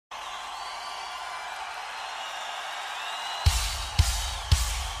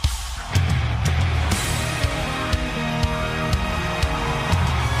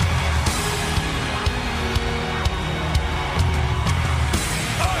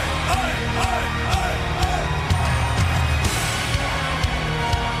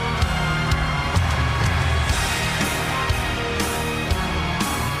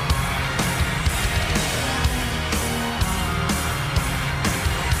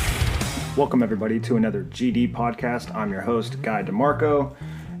Welcome everybody to another GD podcast. I'm your host, Guy DeMarco,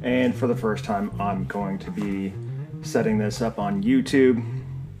 and for the first time, I'm going to be setting this up on YouTube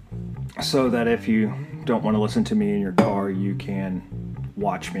so that if you don't want to listen to me in your car, you can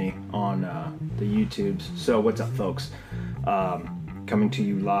watch me on the YouTubes. So what's up, folks? Coming to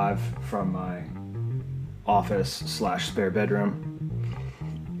you live from my office/spare bedroom.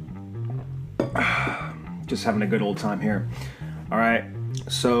 Just having a good old time here. All right,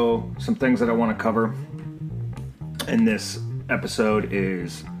 so some things that I want to cover in this episode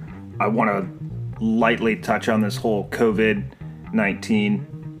is I want to lightly touch on this whole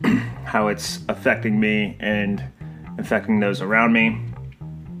COVID-19, how it's affecting me and affecting those around me.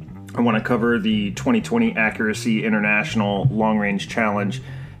 I want to cover the 2020 Accuracy International Long Range Challenge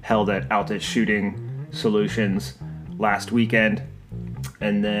held at Altus Shooting Solutions last weekend,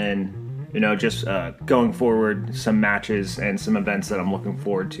 and then just going forward, some matches and some events that I'm looking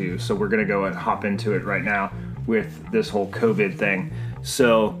forward to. So we're going to go and hop into it right now with this whole COVID thing.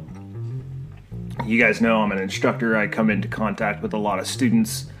 So you guys know I'm an instructor. I come into contact with a lot of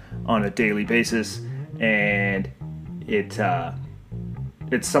students on a daily basis, and it's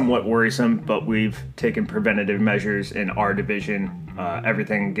somewhat worrisome, but we've taken preventative measures in our division.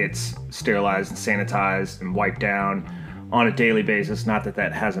 Everything gets sterilized and sanitized and wiped down on a daily basis. Not that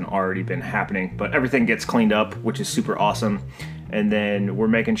that hasn't already been happening, but everything gets cleaned up, which is super awesome. And then we're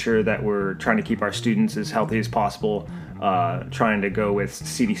making sure that we're trying to keep our students as healthy as possible, trying to go with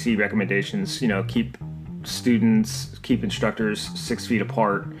CDC recommendations, keep instructors 6 feet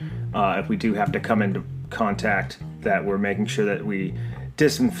apart. If we do have to come into contact, that we're making sure that we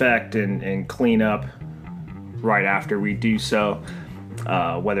disinfect and clean up right after we do so,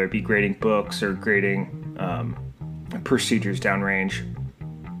 whether it be grading books or grading procedures downrange.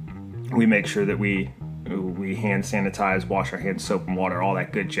 We make sure that we hand sanitize, wash our hands, soap and water, all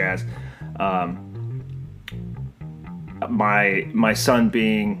that good jazz. My son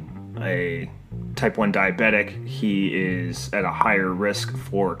being a type 1 diabetic, he is at a higher risk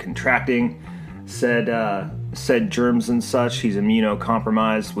for contracting said germs and such. He's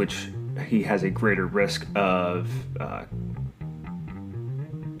immunocompromised, which he has a greater risk of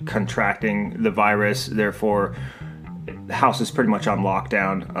contracting the virus. Therefore, the house is pretty much on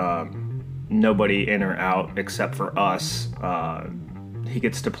lockdown. Nobody in or out except for us. He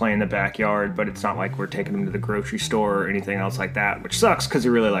gets to play in the backyard, but it's not like we're taking him to the grocery store or anything else like that, which sucks because he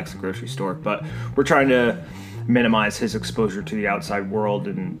really likes the grocery store. But we're trying to minimize his exposure to the outside world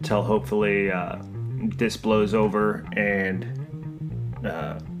until hopefully this blows over and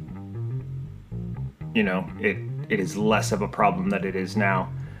it is less of a problem than it is now.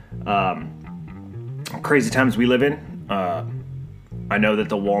 Crazy times we live in. I know that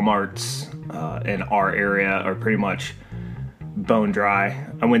the Walmarts in our area are pretty much bone dry.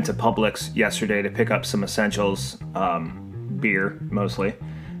 I went to Publix yesterday to pick up some essentials, beer mostly,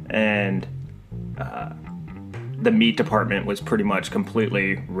 and the meat department was pretty much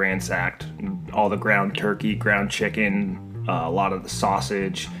completely ransacked. All the ground turkey, ground chicken, a lot of the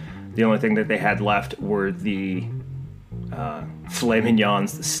sausage. The only thing that they had left were the filet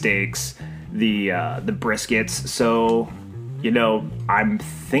mignons, the steaks, the briskets. So, I'm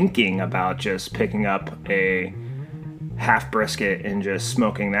thinking about just picking up a half brisket and just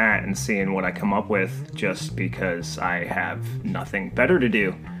smoking that and seeing what I come up with, just because I have nothing better to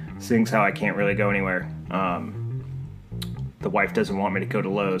do, seeing how I can't really go anywhere. The wife doesn't want me to go to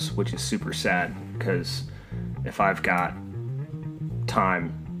Lowe's, which is super sad, because if I've got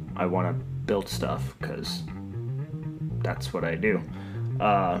time, I want to build stuff, because that's what I do.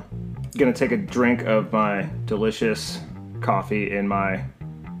 Gonna take a drink of my delicious coffee in my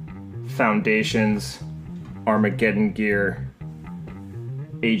Foundations Armageddon Gear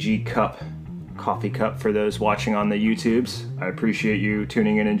AG cup, coffee cup for those watching on the YouTubes. I appreciate you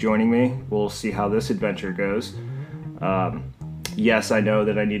tuning in and joining me. We'll see how this adventure goes. Yes, I know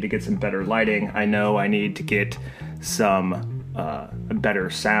that I need to get some better lighting. I know I need to get some better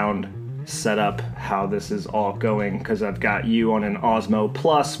sound set up, how this is all going, because I've got you on an Osmo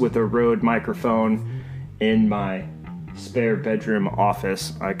Plus with a Rode microphone in my spare bedroom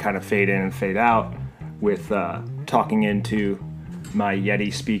office. I kind of fade in and fade out with talking into my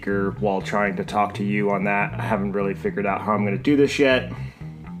Yeti speaker while trying to talk to you on that. I haven't really figured out how I'm going to do this yet.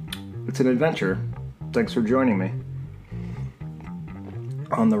 It's an adventure. Thanks for joining me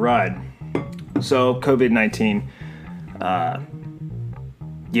on the ride. So, COVID-19.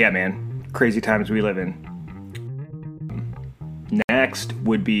 Yeah, man. Crazy times we live in. Next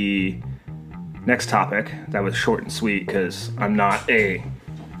topic. That was short and sweet because I'm not a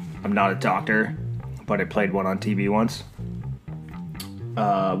doctor, but I played one on TV once.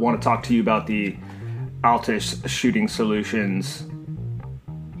 I want to talk to you about the Altus Shooting Solutions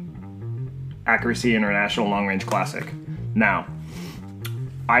Accuracy International Long Range Classic. Now,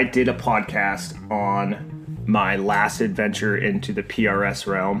 I did a podcast on my last adventure into the PRS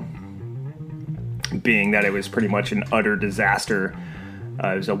realm, being that it was pretty much an utter disaster.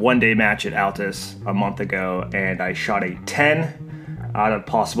 It was a one-day match at Altus a month ago, and I shot a 10 out of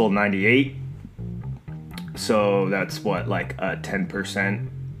possible 98. So that's like a 10%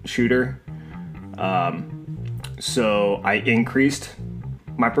 shooter. So I increased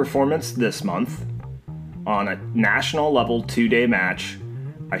my performance this month on a national level 2-day match.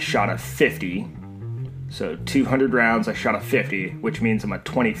 I shot a 50. So 200 rounds, I shot a 50, which means I'm a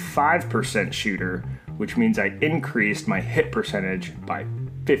 25% shooter, which means I increased my hit percentage by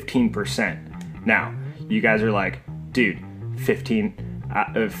 15%. Now, you guys are like, dude, 50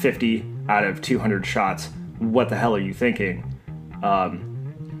 out of 200 shots. What the hell are you thinking? I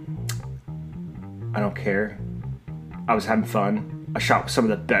don't care. I was having fun. I shot with some of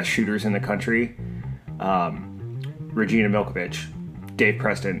the best shooters in the country. Regina Milkovich, Dave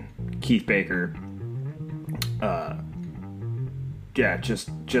Preston, Keith Baker.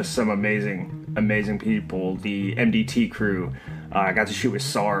 Just some amazing people. The MDT crew. I got to shoot with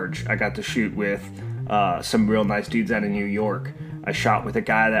Sarge. I got to shoot with some real nice dudes out of New York. I shot with a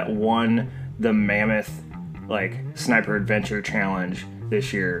guy that won the Mammoth Sniper Adventure Challenge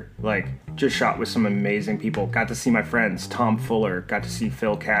this year. Just shot with some amazing people. Got to see my friends Tom Fuller. Got to see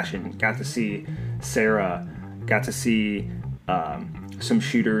Phil Cashin. Got to see Sarah. Got to see some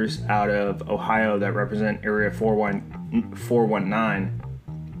shooters out of Ohio that represent Area 419,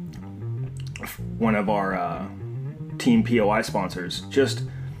 one of our Team POI sponsors.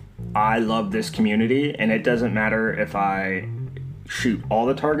 I love this community, and it doesn't matter if I shoot all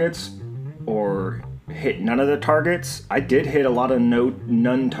the targets or hit none of the targets. I did hit a lot of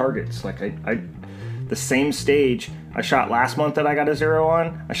none targets. The same stage I shot last month that I got a 0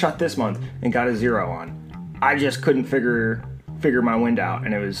 on, I shot this month and got a 0 on. I just couldn't figure my wind out,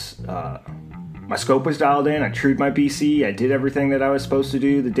 and it was my scope was dialed in. I trued my BC. I did everything that I was supposed to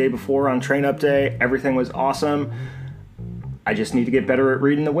do the day before on train up day. Everything was awesome. I just need to get better at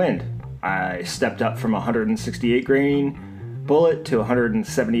reading the wind. I stepped up from 168 grain bullet to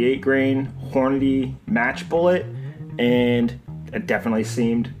 178 grain Hornady match bullet, and it definitely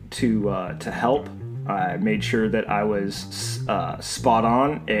seemed to help. I made sure that I was spot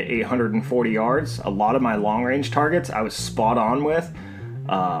on at 840 yards. A lot of my long range targets I was spot on with.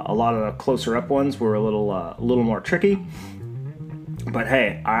 A lot of the closer up ones were a little more tricky. But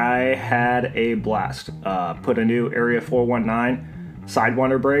hey, I had a blast. Put a new Area 419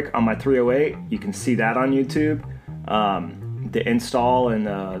 Sidewinder brake on my 308. You can see that on YouTube. The install and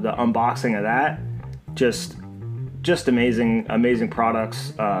the unboxing of that, just amazing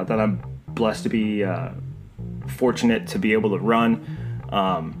products that I'm blessed to be fortunate to be able to run.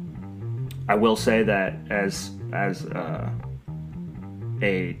 I will say that as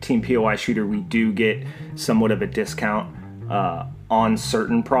a Team POI shooter, we do get somewhat of a discount on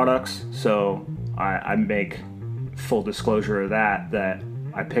certain products. So I make full disclosure of that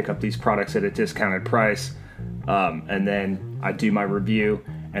I pick up these products at a discounted price, and then I do my review,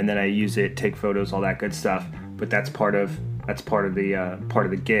 and then I use it, take photos, all that good stuff. But that's part of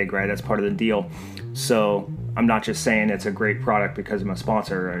the gig, right? That's part of the deal. So I'm not just saying it's a great product because I'm a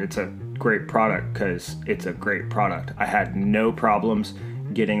sponsor. It's a great product because it's a great product. I had no problems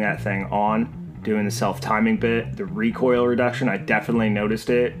getting that thing on, doing the self-timing bit, the recoil reduction. I definitely noticed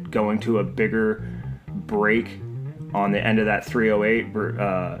it going to a bigger brake on the end of that 308,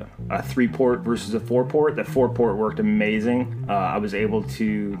 a 3-port versus a 4-port. The 4-port worked amazing. I was able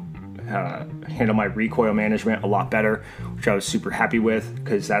to handle my recoil management a lot better, which I was super happy with,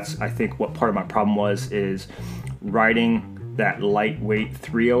 because that's, I think, what part of my problem is riding that lightweight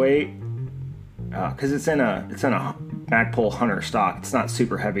 308, because it's in a Magpul Hunter stock. It's not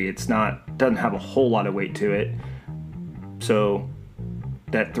super heavy. Doesn't have a whole lot of weight to it. So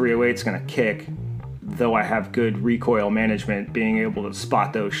that 308 is going to kick. Though I have good recoil management, being able to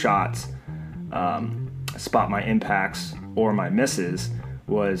spot those shots, spot my impacts or my misses,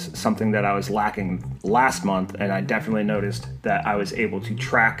 was something that I was lacking last month, and I definitely noticed that I was able to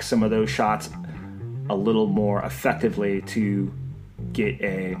track some of those shots a little more effectively to get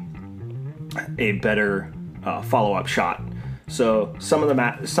a better follow-up shot. So some of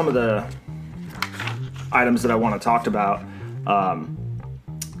the items that I want to talk about,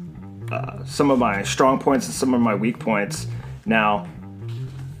 some of my strong points and some of my weak points. Now,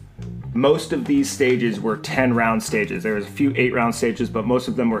 most of these stages were 10-round stages. There was a few 8-round stages, but most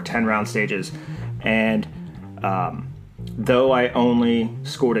of them were 10-round stages. And though I only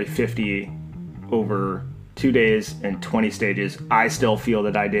scored a 50 over 2 days and 20 stages, I still feel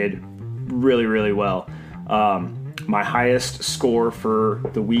that I did really, really well. My highest score for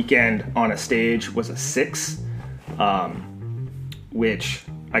the weekend on a stage was a 6, which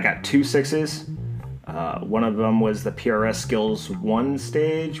I got 2 6s. One of them was the PRS Skills 1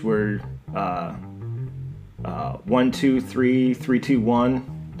 stage where 1, 2, 3, 3, 2,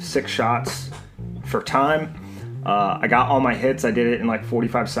 1, 6 shots for time. I got all my hits. I did it in like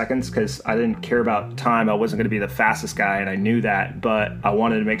 45 seconds because I didn't care about time. I wasn't going to be the fastest guy, and I knew that, but I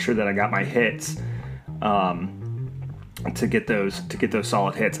wanted to make sure that I got my hits to get those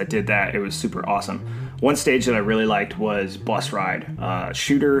solid hits. I did that. It was super awesome. One stage that I really liked was Bus Ride.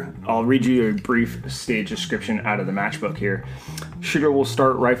 Shooter, I'll read you a brief stage description out of the matchbook here. Shooter will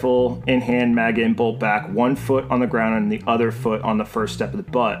start rifle in hand, mag in, bolt back, 1 foot on the ground and the other foot on the first step of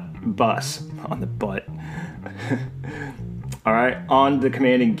the bus. On the butt. All right, on the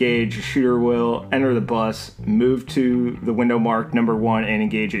command engage, shooter will enter the bus, move to the window marked number 1, and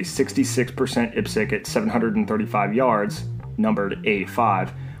engage a 66% IPSC at 735 yards, numbered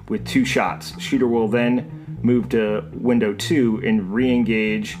A5, with 2 shots. Shooter will then move to window 2 and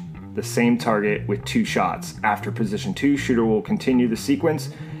re-engage the same target with 2 shots. After position 2, shooter will continue the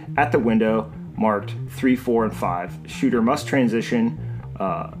sequence at the window marked 3, 4, and 5. Shooter must transition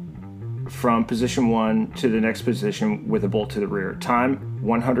from position 1 to the next position with a bolt to the rear. Time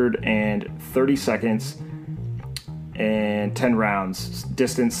 130 seconds and 10 rounds.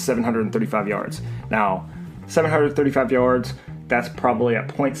 Distance 735 yards. Now, 735 yards, that's probably a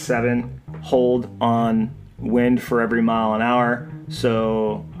 0.7 hold on wind for every mile an hour.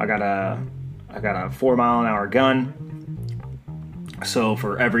 So I got a 4 mile an hour gun. So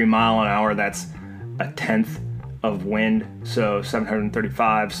for every mile an hour, that's a tenth of wind. So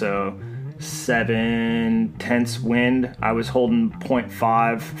 735. So 7/10 wind. I was holding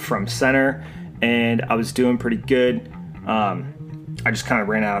 0.5 from center, and I was doing pretty good. I just kind of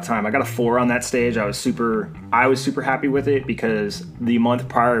ran out of time. I got a 4 on that stage. I was super happy with it because the month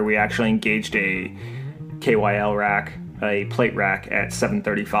prior we actually engaged a KYL rack, a plate rack at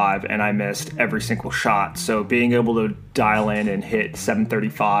 735, and I missed every single shot. So being able to dial in and hit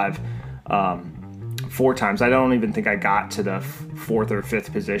 735 4 times. I don't even think I got to the 4th or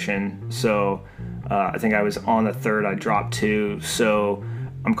 5th position. So I think I was on the 3rd. I dropped 2. So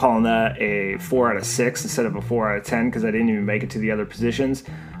I'm calling that a 4 out of 6 instead of a 4 out of 10 because I didn't even make it to the other positions.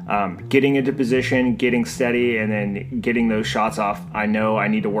 Getting into position, getting steady, and then getting those shots off, I know I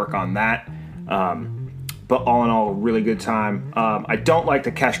need to work on that. But all in all, really good time. I don't like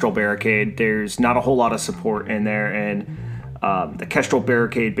the Kestrel barricade. There's not a whole lot of support in there, and the Kestrel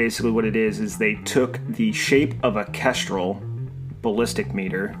barricade, basically what it is they took the shape of a Kestrel ballistic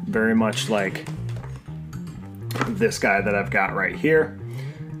meter, very much like this guy that I've got right here.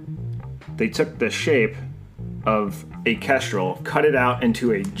 They took the shape of a Kestrel, cut it out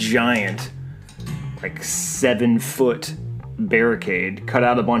into a giant, like 7-foot barricade, cut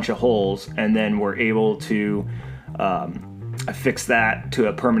out a bunch of holes, and then were able to affix that to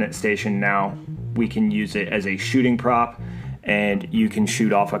a permanent station. Now we can use it as a shooting prop, and you can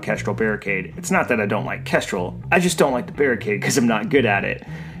shoot off a Kestrel barricade. It's not that I don't like Kestrel, I just don't like the barricade because I'm not good at it.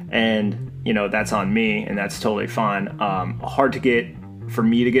 And, that's on me, and that's totally fine. Hard to get, for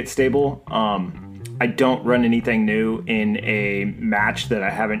me to get stable. I don't run anything new in a match that I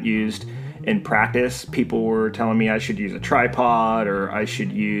haven't used in practice. People were telling me I should use a tripod or I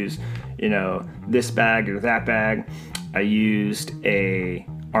should use, this bag or that bag. I used a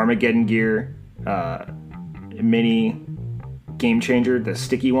Armageddon Gear mini Game Changer, the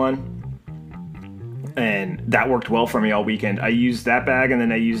sticky one, and that worked well for me all weekend. I used that bag, and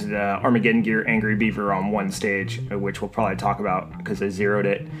then I used Armageddon Gear Angry Beaver on one stage, which we'll probably talk about because I zeroed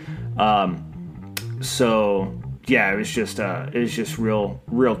it. So yeah, it was just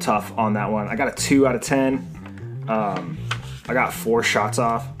real tough on that one. I got a 2 out of 10. I got 4 shots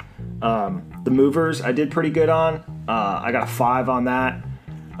off. The movers I did pretty good on. I got a 5 on that.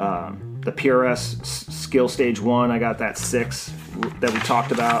 The PRS skill stage 1, I got that 6 that we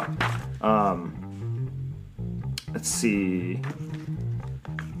talked about. Let's see.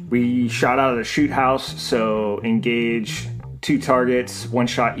 We shot out of the shoot house, so engage 2 targets, 1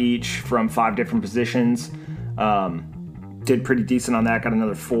 shot each from 5 different positions. Did pretty decent on that, got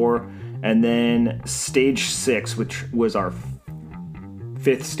another 4. And then stage 6, which was our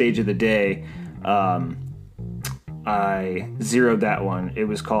 5th stage of the day, I zeroed that one. It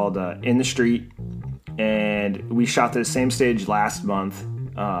was called In the Street, and we shot the same stage last month.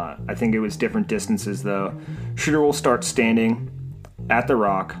 I think it was different distances though. Shooter will start standing at the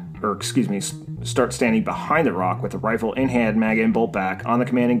rock, start standing behind the rock with the rifle in hand, mag in, bolt back. On the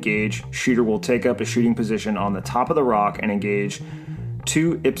command engage, shooter will take up a shooting position on the top of the rock and engage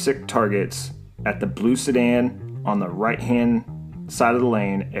 2 IPSC targets at the blue sedan on the right-hand side of the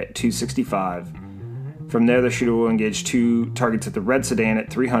lane at 265. From there, the shooter will engage 2 targets at the red sedan at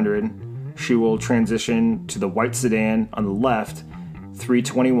 300. She will transition to the white sedan on the left,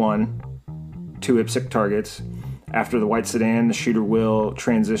 321, 2 IPSC targets. After the white sedan, the shooter will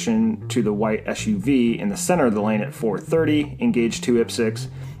transition to the white SUV in the center of the lane at 430, engage 2 IPSCs.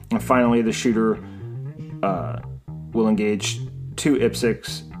 And finally, the shooter will engage 2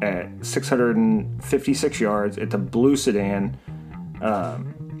 IPSCs at 656 yards at the blue sedan.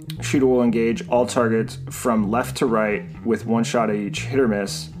 Shooter will engage all targets from left to right with 1 shot each, hit or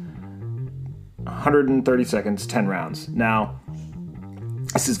miss, 130 seconds, 10 rounds. Now,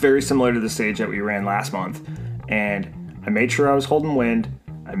 this is very similar to the stage that we ran last month, and I made sure I was holding wind.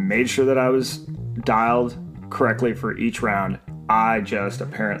 I made sure that I was dialed correctly for each round. I just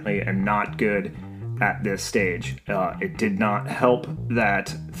apparently am not good at this stage. It did not help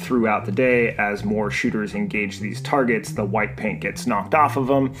that throughout the day, as more shooters engage these targets, the white paint gets knocked off of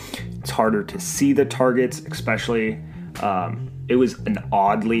them. It's harder to see the targets, especially it was an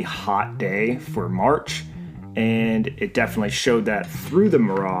oddly hot day for March, and it definitely showed that through the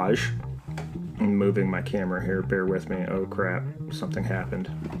mirage. I'm moving my camera here, bear with me. Oh crap, something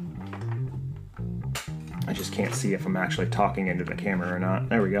happened. I just can't see if I'm actually talking into the camera or not.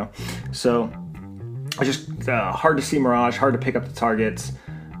 There we go. So I just hard to see mirage, hard to pick up the targets.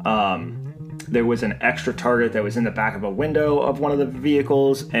 There was an extra target that was in the back of a window of one of the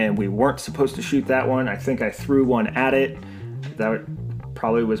vehicles, and we weren't supposed to shoot that one. I think I threw one at it. That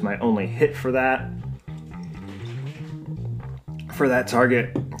probably was my only hit for that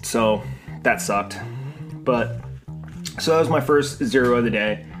target. So that sucked. But so that was my first zero of the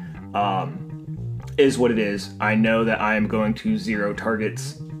day. Is what it is. I know that I am going to zero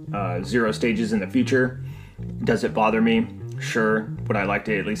targets, 0 stages in the future. Does it bother me? Sure. Would I like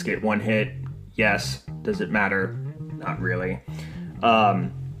to at least get 1 hit? Yes. Does it matter? Not really.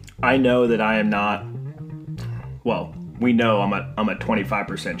 I know that I am not, well, we know I'm a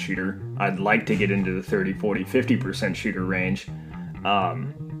 25% shooter. I'd like to get into the 30, 40, 50% shooter range.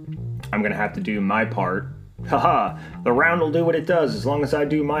 I'm going to have to do my part. Haha, the round will do what it does as long as I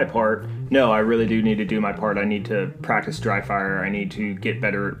do my part. No, I really do need to do my part. I need to practice dry fire. I need to get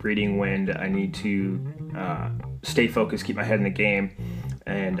better at reading wind. I need to stay focused, keep my head in the game,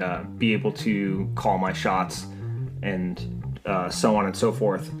 and be able to call my shots, and so on and so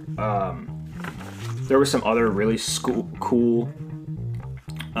forth. There were some other really cool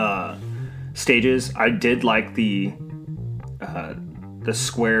stages. I did like the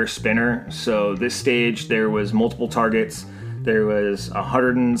square spinner. So this stage, there was multiple targets. There was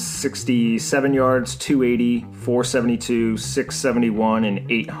 167 yards, 280, 472, 671,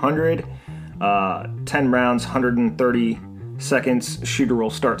 and 800. 10 rounds, 130 seconds. Shooter will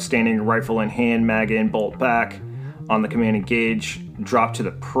start standing, rifle in hand, mag in, bolt back. On the command engage, drop to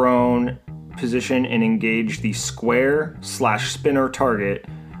the prone position and engage the square/spinner target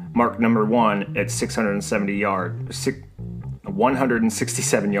marked number 1 at 670 yards.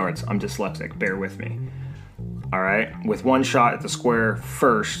 167 yards. I'm dyslexic, bear with me. All right, with 1 shot at the square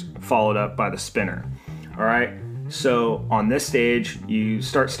first, followed up by the spinner. All right, so on this stage, you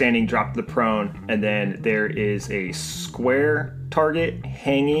start standing, drop to the prone, and then there is a square target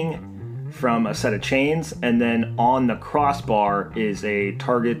hanging from a set of chains, and then on the crossbar is a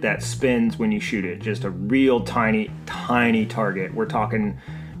target that spins when you shoot it. Just a real tiny target. We're talking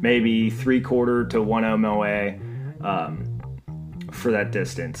maybe 3/4 to 1 MOA. For that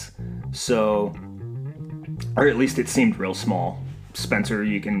distance. So, or at least it seemed real small. Spencer,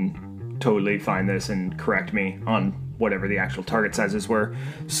 you can totally find this and correct me on whatever the actual target sizes were.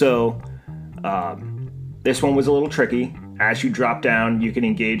 So this one was a little tricky. As you drop down, you can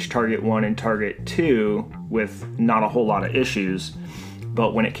engage target 1 and target 2 with not a whole lot of issues.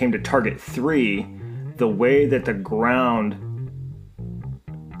 But when it came to target 3, the way that the ground,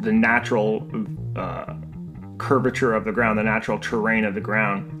 the natural curvature of the ground, the natural terrain of the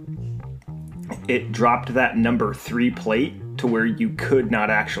ground, it dropped that number 3 plate to where you could not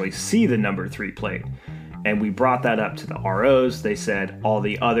actually see the number 3 plate. And we brought that up to the ROs. They said all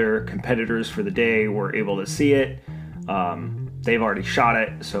the other competitors for the day were able to see it. They've already shot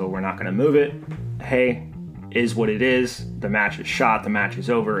it, so we're not going to move it. Hey, is what it is. The match is shot. The match is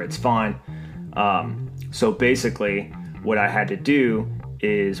over. It's fine. So basically, what I had to do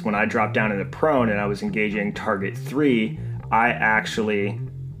is when I dropped down in the prone and I was engaging target 3, I actually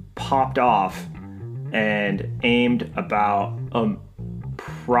popped off and aimed about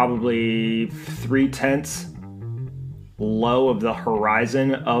probably 3/10 low of the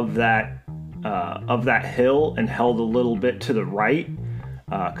horizon of that hill and held a little bit to the right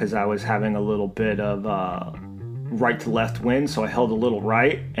because I was having a little bit of right to left wind, so I held a little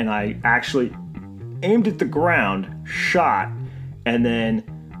right, and I actually aimed at the ground, shot, and then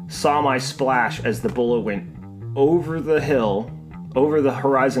saw my splash as the bullet went over the hill, over the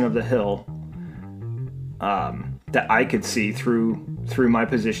horizon of the hill, that I could see through my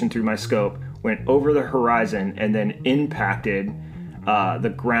position, through my scope, went over the horizon and then impacted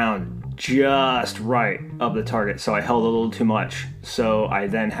the ground just right of the target. So I held a little too much. So I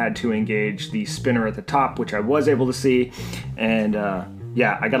then had to engage the spinner at the top, which I was able to see. And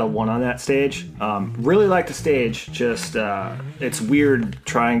yeah, I got a 1 on that stage. Really like the stage, just it's weird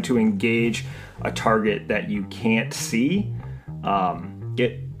trying to engage a target that you can't see.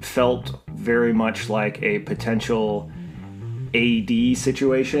 It felt very much like a potential AD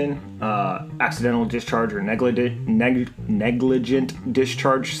situation, accidental discharge or negligent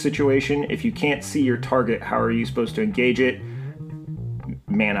discharge situation. If you can't see your target, how are you supposed to engage it?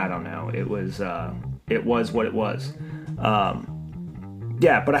 Man, I don't know. It was what it was.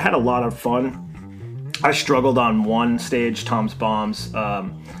 Yeah, but I had a lot of fun. I struggled on one stage, Tom's Bombs.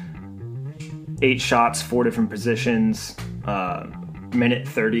 8 shots, 4 different positions, minute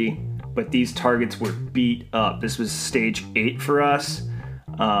 30. But these targets were beat up. This was stage 8 for us.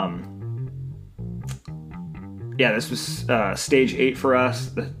 Yeah, this was stage 8 for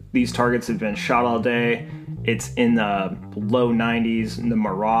us. These targets have been shot all day. It's in the low 90s, and the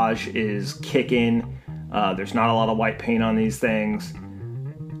mirage is kicking. There's not a lot of white paint on these things.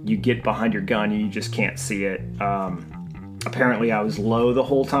 You get behind your gun, and you just can't see it. Apparently, I was low the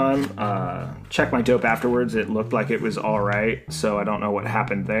whole time. Checked my dope afterwards. It looked like it was all right, so I don't know what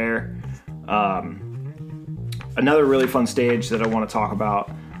happened there. Another really fun stage that I want to talk about,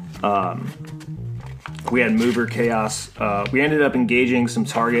 we had Mover Chaos. We ended up engaging some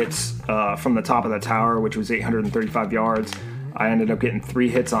targets from the top of the tower, which was 835 yards. I ended up getting 3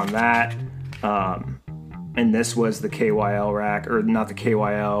 hits on that. And this was the KYL rack, or not the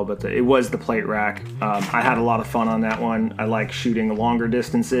KYL, but it was the plate rack. I had a lot of fun on that one. I like shooting longer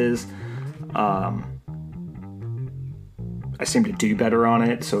distances. I seem to do better on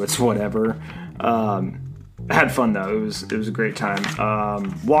it, so it's whatever. I had fun though. It was a great time.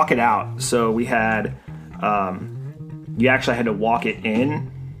 Walk it out. So we had, you actually had to walk it in,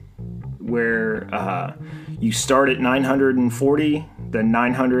 where you start at 940, then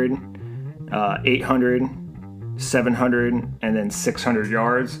 900, 800, 700, and then 600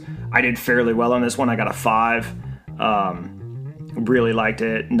 yards. I did fairly well on this one. I got a 5. Really liked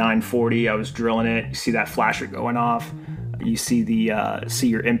it. 940, I was drilling it. You see that flasher going off. You see see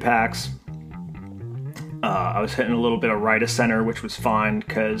your impacts. I was hitting a little bit of right of center, which was fine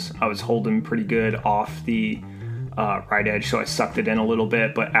because I was holding pretty good off the right edge, so I sucked it in a little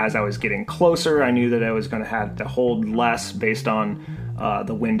bit. But as I was getting closer, I knew that I was going to have to hold less based on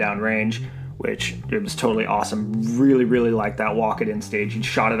the wind down range, which it was totally awesome. Really, really liked that walk it in stage. You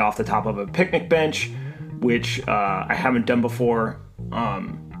shot it off the top of a picnic bench, which I haven't done before.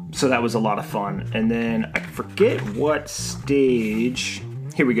 So that was a lot of fun. And then I forget what stage.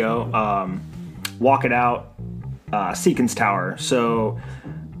 Here we go. Walk it out. Seekins Tower. So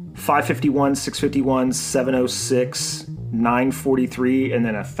 551, 651, 706, 943, and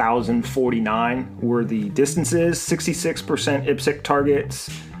then 1049 were the distances. 66% IPSC targets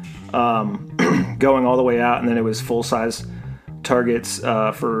going all the way out. And then it was full size targets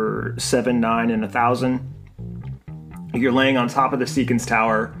for 7, 9, and 1,000. You're laying on top of the Seekins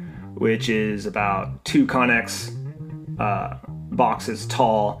Tower, which is about 2 Connex boxes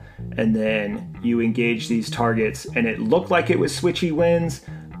tall, and then you engage these targets, and it looked like it was switchy winds.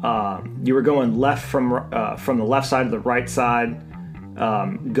 You were going left from the left side to the right side,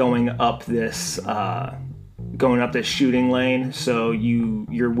 going up this shooting lane. So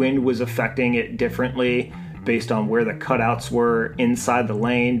your wind was affecting it differently based on where the cutouts were inside the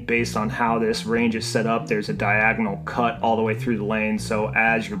lane. Based on how this range is set up, there's a diagonal cut all the way through the lane. So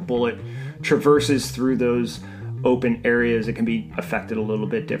as your bullet traverses through those open areas, it can be affected a little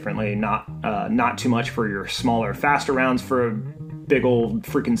bit differently. Not too much for your smaller, faster rounds. For a big old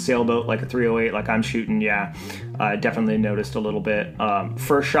freaking sailboat like a 308 like I'm shooting, yeah, I definitely noticed a little bit.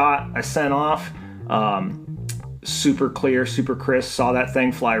 First shot I sent off, super clear, super crisp, saw that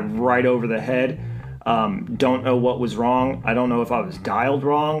thing fly right over the head. Don't know what was wrong. I don't know if I was dialed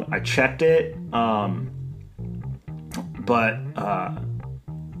wrong. I checked it, but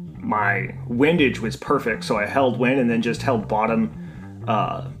my windage was perfect, so I held wind and then just held bottom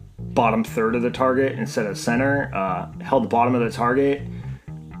third of the target instead of center. Held the bottom of the target,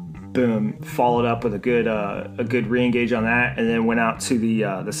 boom, followed up with a good re-engage on that, and then went out to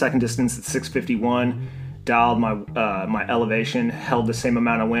the second distance at 651, dialed my elevation, held the same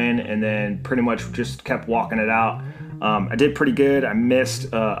amount of wind, and then pretty much just kept walking it out. I did pretty good. I missed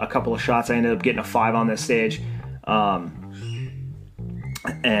a couple of shots. I ended up getting a 5 on this stage.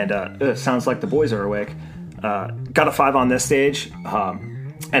 It sounds like the boys are awake. Got a 5 on this stage,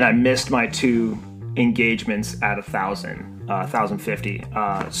 and I missed my 2 engagements at 1,050.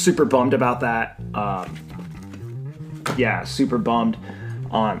 Super bummed about that. Super bummed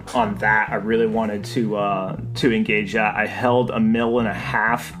on that. I really wanted to engage that. I held 1.5 mil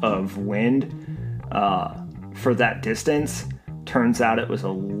of wind for that distance. Turns out it was a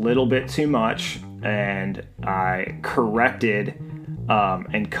little bit too much, and I corrected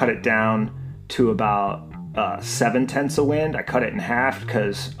and cut it down to about 0.7 of wind. I cut it in half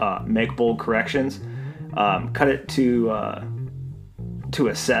because make bold corrections. Cut it to a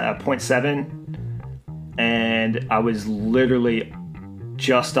 0.7, and I was literally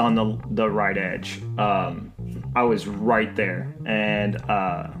just on the right edge. I was right there, and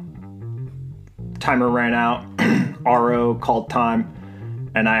timer ran out. RO called time,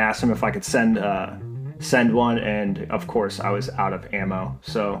 and I asked him if I could send one, and of course I was out of ammo,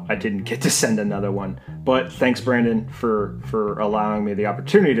 so I didn't get to send another one. But thanks, Brandon, for allowing me the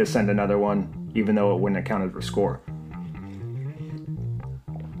opportunity to send another one, even though it wouldn't have counted for score.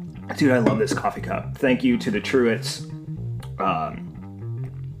 Dude, I love this coffee cup. Thank you to the Truitts for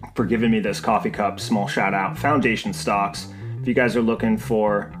giving me this coffee cup. Small shout out. Foundation Stocks. If you guys are looking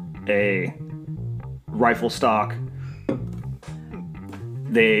for a rifle stock,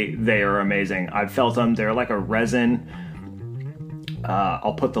 they are amazing. I've felt them. They're like a resin.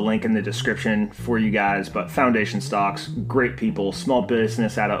 I'll put the link in the description for you guys. But Foundation Stocks, great people, small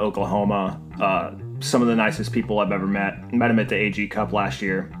business out of Oklahoma. Some of the nicest people I've ever met. Met them at the AG Cup last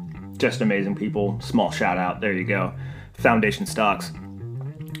year. Just amazing people. Small shout out. There you go. Foundation Stocks.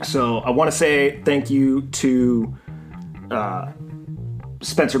 So I want to say thank you to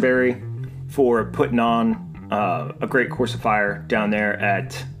Spencer Berry for putting on a great course of fire down there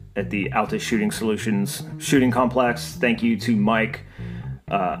at the Altus Shooting Solutions shooting complex. Thank you to Mike,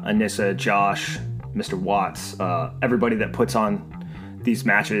 Anissa, Josh, Mr. Watts, everybody that puts on these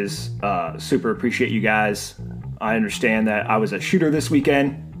matches. Super appreciate you guys. I understand that I was a shooter this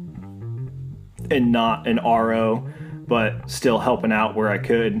weekend and not an RO, but still helping out where I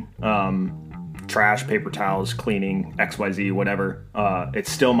could. Trash, paper towels, cleaning, XYZ, whatever. It's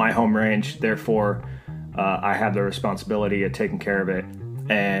still my home range, therefore I have the responsibility of taking care of it.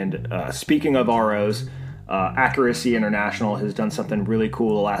 And speaking of ROs, Accuracy International has done something really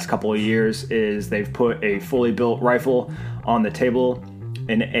cool the last couple of years. Is they've put a fully built rifle on the table.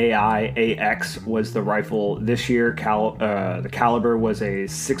 An AI AX was the rifle this year. The caliber was a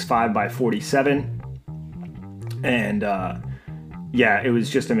 6.5 by 47, and it was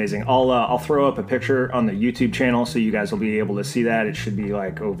just amazing. I'll throw up a picture on the YouTube channel so you guys will be able to see that. It should be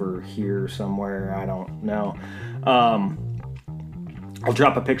like over here somewhere. I don't know. I'll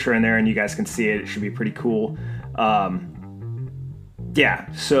drop a picture in there and you guys can see it. It should be pretty cool.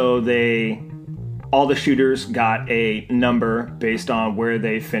 So all the shooters got a number based on where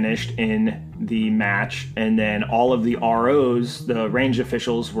they finished in the match, and then all of the ROs, the range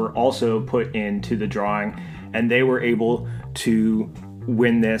officials, were also put into the drawing, and they were able to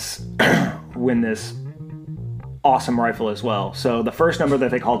win this awesome rifle as well. So the first number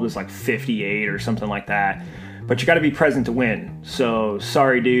that they called was like 58 or something like that, but you got to be present to win. So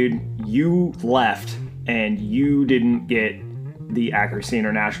sorry, dude, you left and you didn't get the Accuracy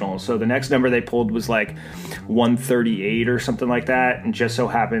International. So the next number they pulled was like 138 or something like that, and just so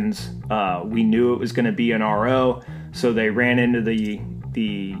happens we knew it was going to be an RO, so they ran into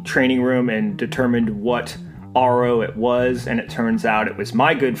the training room and determined what RO it was, and it turns out it was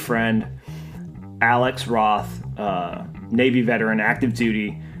my good friend Alex Roth, Navy veteran, active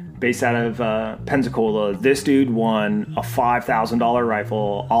duty, based out of Pensacola. This dude won a $5,000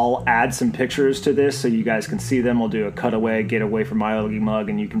 rifle. I'll add some pictures to this so you guys can see them. I'll do a cutaway, get away from my ugly mug,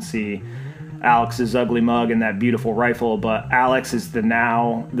 and you can see Alex's ugly mug and that beautiful rifle. But Alex is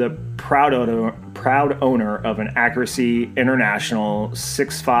the proud owner of an Accuracy International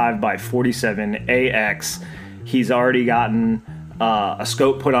 6.5 by 47 AX. He's already gotten a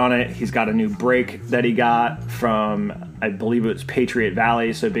scope put on it. He's got a new brake that he got from, I believe it was Patriot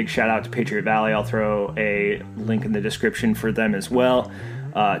Valley. So big shout out to Patriot Valley. I'll throw a link in the description for them as well.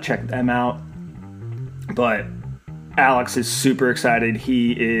 Check them out. But Alex is super excited.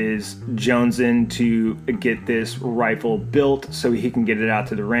 He is jonesing to get this rifle built so he can get it out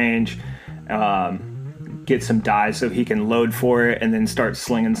to the range. get some dies so he can load for it and then start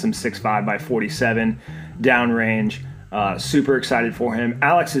slinging some 6.5 by 47 downrange. Super excited for him.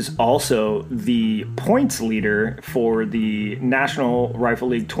 Alex is also the points leader for the National Rifle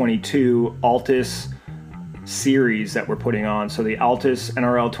League 22 Altus series that we're putting on. So the Altus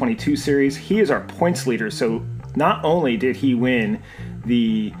NRL 22 series, he is our points leader. So not only did he win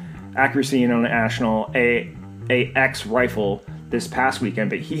the Accuracy International AX rifle this past weekend,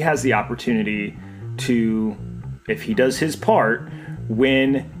 but he has the opportunity to, if he does his part,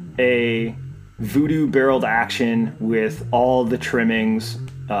 win a Voodoo barreled action with all the trimmings.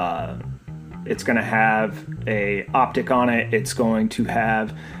 It's going to have a optic on it. It's going to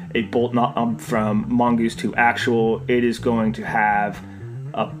have a bolt from Mongoose to Actual. It is going to have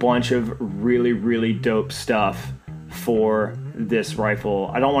a bunch of really, really dope stuff for this rifle.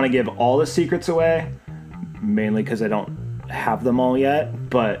 I don't want to give all the secrets away, mainly because I don't have them all yet,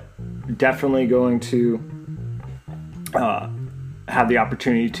 but definitely going to have the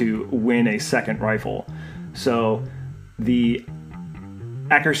opportunity to win a second rifle. So the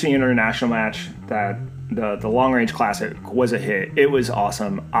Accuracy International match, that the Long Range Classic, was a hit. It was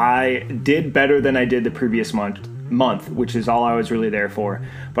awesome. I did better than I did the previous month, which is all I was really there for.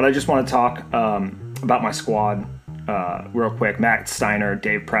 But I just want to talk about my squad real quick. Matt Steiner,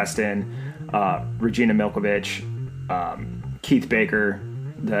 Dave Preston, Regina Milkovich, Keith Baker,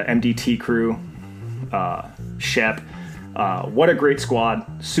 the MDT crew, Shep. What a great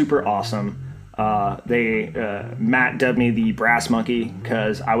squad. Super awesome. Matt dubbed me the brass monkey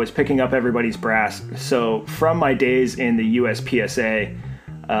because I was picking up everybody's brass. So from my days in the USPSA,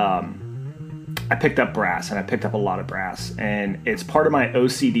 I picked up brass, and I picked up a lot of brass. And it's part of my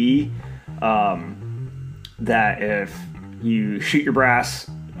OCD that if you shoot your brass,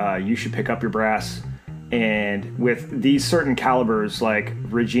 you should pick up your brass. And with these certain calibers, like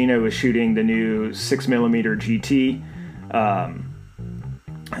Regina was shooting the new 6mm GT,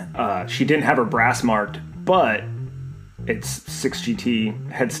 she didn't have her brass marked, but it's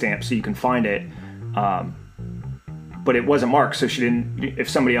 6GT head stamp, so you can find it. But it wasn't marked, so she didn't. If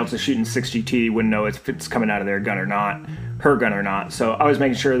somebody else is shooting 6GT, wouldn't know if it's coming out of their gun or not, her gun or not. So I was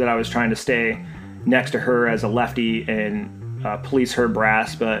making sure that I was trying to stay next to her as a lefty and police her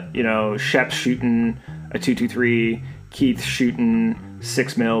brass. But Shep's shooting a 223, Keith shooting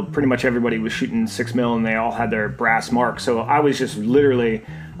 6mm. Pretty much everybody was shooting 6mm, and they all had their brass marked. So I was just literally,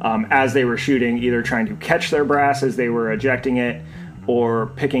 as they were shooting, either trying to catch their brass as they were ejecting it, or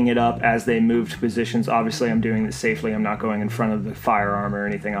picking it up as they moved positions. Obviously, I'm doing this safely. I'm not going in front of the firearm or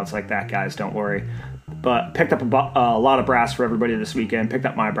anything else like that, guys. Don't worry. But picked up a lot of brass for everybody this weekend. Picked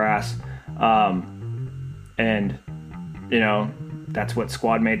up my brass. And, that's what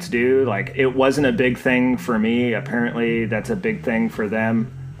squad mates do. Like, it wasn't a big thing for me. Apparently, that's a big thing for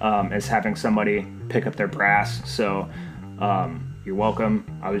them, is having somebody pick up their brass. So, you're welcome.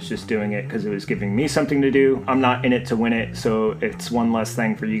 I was just doing it because it was giving me something to do. I'm not in it to win it, so it's one less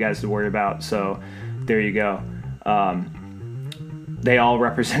thing for you guys to worry about. So there you go. They all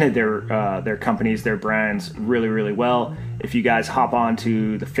represented their companies, their brands really, really well. If you guys hop on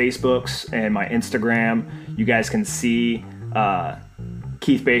to the Facebooks and my Instagram, you guys can see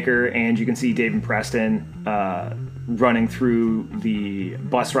Keith Baker and you can see Dave and Preston running through the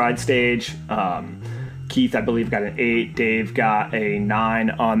bus ride stage. Keith, I believe, got an 8. Dave got a 9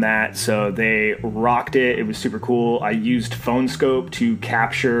 on that. So they rocked it. It was super cool. I used phone scope to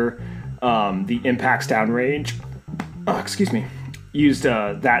capture the impacts downrange. Excuse me. Used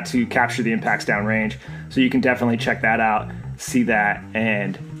that to capture the impacts downrange. So you can definitely check that out, see that,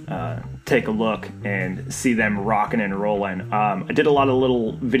 and take a look and see them rocking and rolling. I did a lot of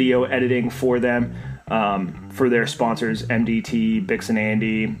little video editing for them, for their sponsors, MDT, Bix and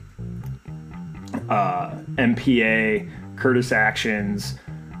Andy, MPA, Curtis Actions,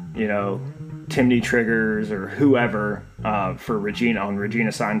 Timney Triggers, or whoever, for Regina on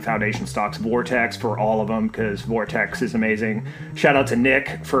Regina Sign Foundation Stocks, Vortex for all of them, because Vortex is amazing. Shout out to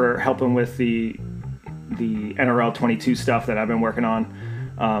Nick for helping with the NRL 22 stuff that I've been working on.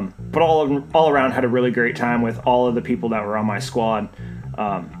 But all around had a really great time with all of the people that were on my squad.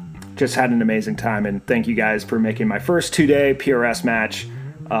 Just had an amazing time, and thank you guys for making my first 2-day PRS match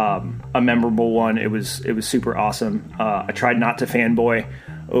a memorable one. It was super awesome. I tried not to fanboy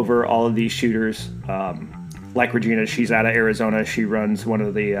over all of these shooters. Like Regina, she's out of Arizona. She runs one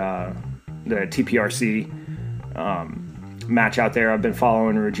of the TPRC match out there. I've been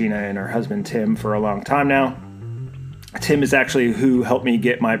following Regina and her husband Tim for a long time now. Tim is actually who helped me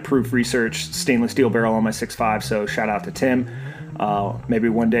get my proof research stainless steel barrel on my 6.5, so shout out to Tim. Maybe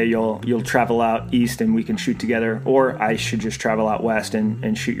one day you'll travel out east and we can shoot together, or I should just travel out west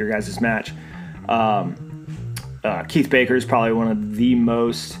and shoot your guys' match. Keith Baker is probably one of the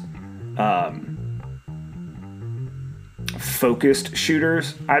most focused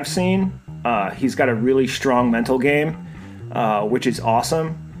shooters I've seen. He's got a really strong mental game, which is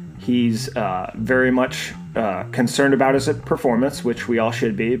awesome. He's very much concerned about his performance, which we all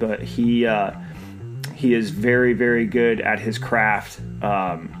should be, but he is very, very good at his craft.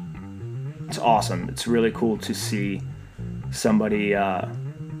 It's awesome. It's really cool to see somebody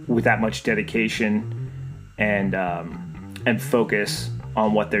with that much dedication and focus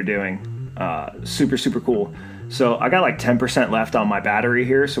on what they're doing. Super, super cool. So I got like 10% left on my battery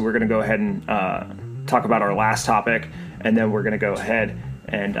here, so we're going to go ahead and talk about our last topic, and then we're going to go ahead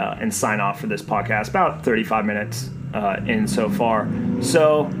and sign off for this podcast. About 35 minutes in so far.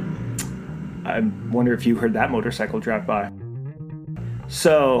 So I wonder if you heard that motorcycle drive by.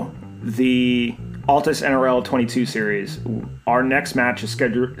 So the Altus NRL 22 series, our next match is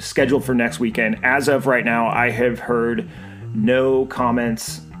scheduled for next weekend. As of right now, I have heard no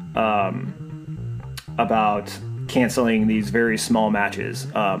comments about canceling these very small matches.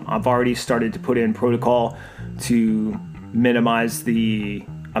 I've already started to put in protocol to minimize the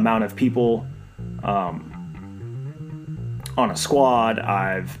amount of people on a squad.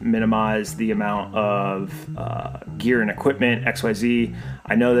 I've minimized the amount of gear and equipment, XYZ.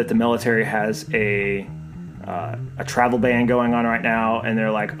 I know that the military has a travel ban going on right now, and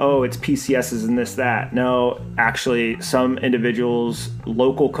they're like, oh, it's PCSs and this, that. No, actually, some individuals,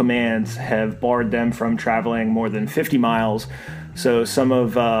 local commands have barred them from traveling more than 50 miles. So some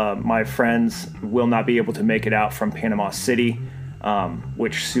of my friends will not be able to make it out from Panama City,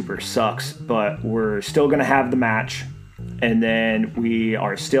 which super sucks, but we're still going to have the match. And then we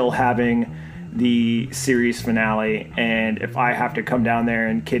are still having the series finale. And if I have to come down there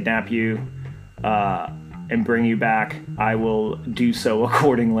and kidnap you and bring you back, I will do so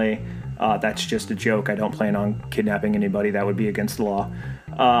accordingly. That's just a joke. I don't plan on kidnapping anybody. That would be against the law.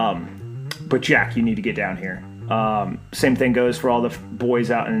 But Jack, you need to get down here. Same thing goes for all the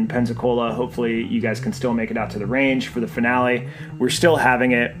boys out in Pensacola. Hopefully you guys can still make it out to the range for the finale. We're still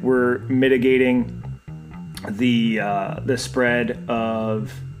having it. We're mitigating the spread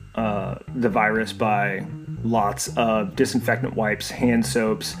of the virus by lots of disinfectant wipes, hand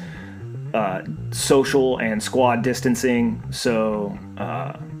soaps, social and squad distancing. So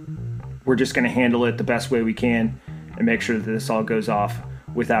we're just going to handle it the best way we can and make sure that this all goes off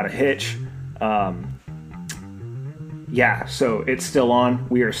without a hitch. So it's still on.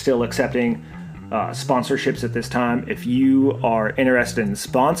 We are still accepting sponsorships at this time. If you are interested in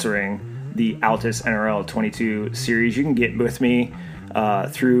sponsoring the Altus NRL 22 series, you can get with me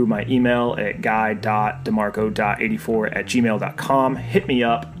through my email at guy.demarco.84@gmail.com. Hit me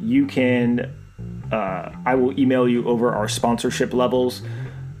up. You can, I will email you over our sponsorship levels,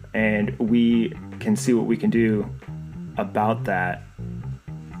 and we can see what we can do about that.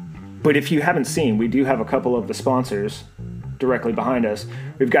 But if you haven't seen, we do have a couple of the sponsors directly behind us.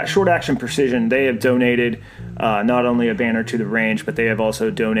 We've got Short Action Precision. They have donated not only a banner to the range, but they have also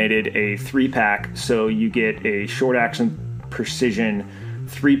donated a 3-pack. So you get a Short Action Precision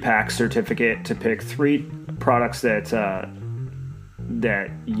 3-pack certificate to pick 3 products that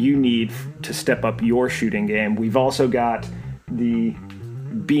you need to step up your shooting game. We've also got the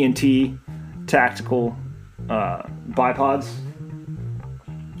B&T tactical bipods.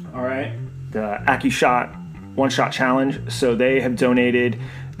 All right, the AccuShot One-Shot Challenge. So they have donated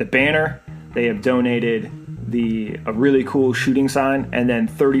the banner, they have donated a really cool shooting sign, and then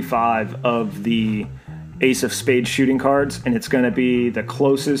 35 of the Ace of Spades shooting cards, and it's going to be the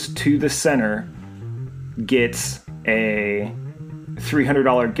closest to the center gets a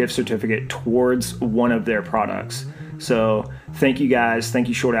 $300 gift certificate towards one of their products. So thank you guys. Thank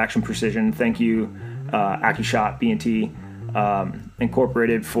you, Short Action Precision. Thank you, AccuShot B&T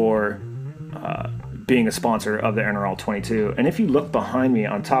Incorporated, for being a sponsor of the NRL 22. And if you look behind me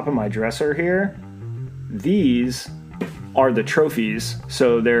on top of my dresser here, these are the trophies.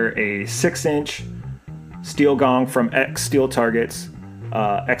 So they're a 6-inch steel gong from X Steel Targets.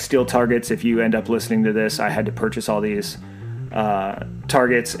 X Steel Targets, if you end up listening to this, I had to purchase all these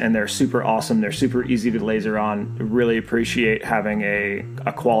targets, and they're super awesome. They're super easy to laser on. Really appreciate having a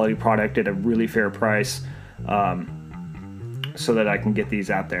quality product at a really fair price, so that I can get these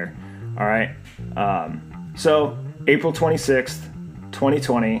out there. All right. So April 26th,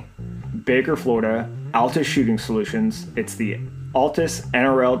 2020, Baker, Florida, Altus Shooting Solutions. It's the Altus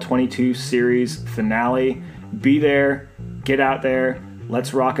NRL 22 series finale. Be there, get out there,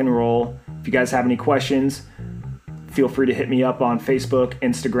 let's rock and roll. If you guys have any questions, feel free to hit me up on Facebook,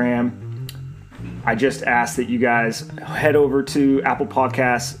 Instagram. I just ask that you guys head over to Apple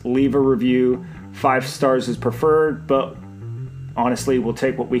Podcasts, leave a review, 5 stars is preferred, but honestly, we'll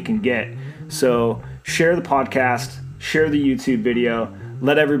take what we can get. So share the podcast, share the YouTube video,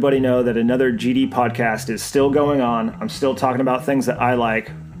 let everybody know that another GD podcast is still going on. I'm still talking about things that I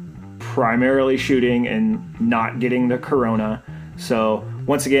like, primarily shooting and not getting the corona. So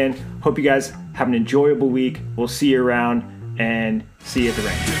once again, hope you guys have an enjoyable week. We'll see you around and see you at the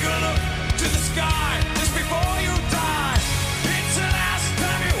range.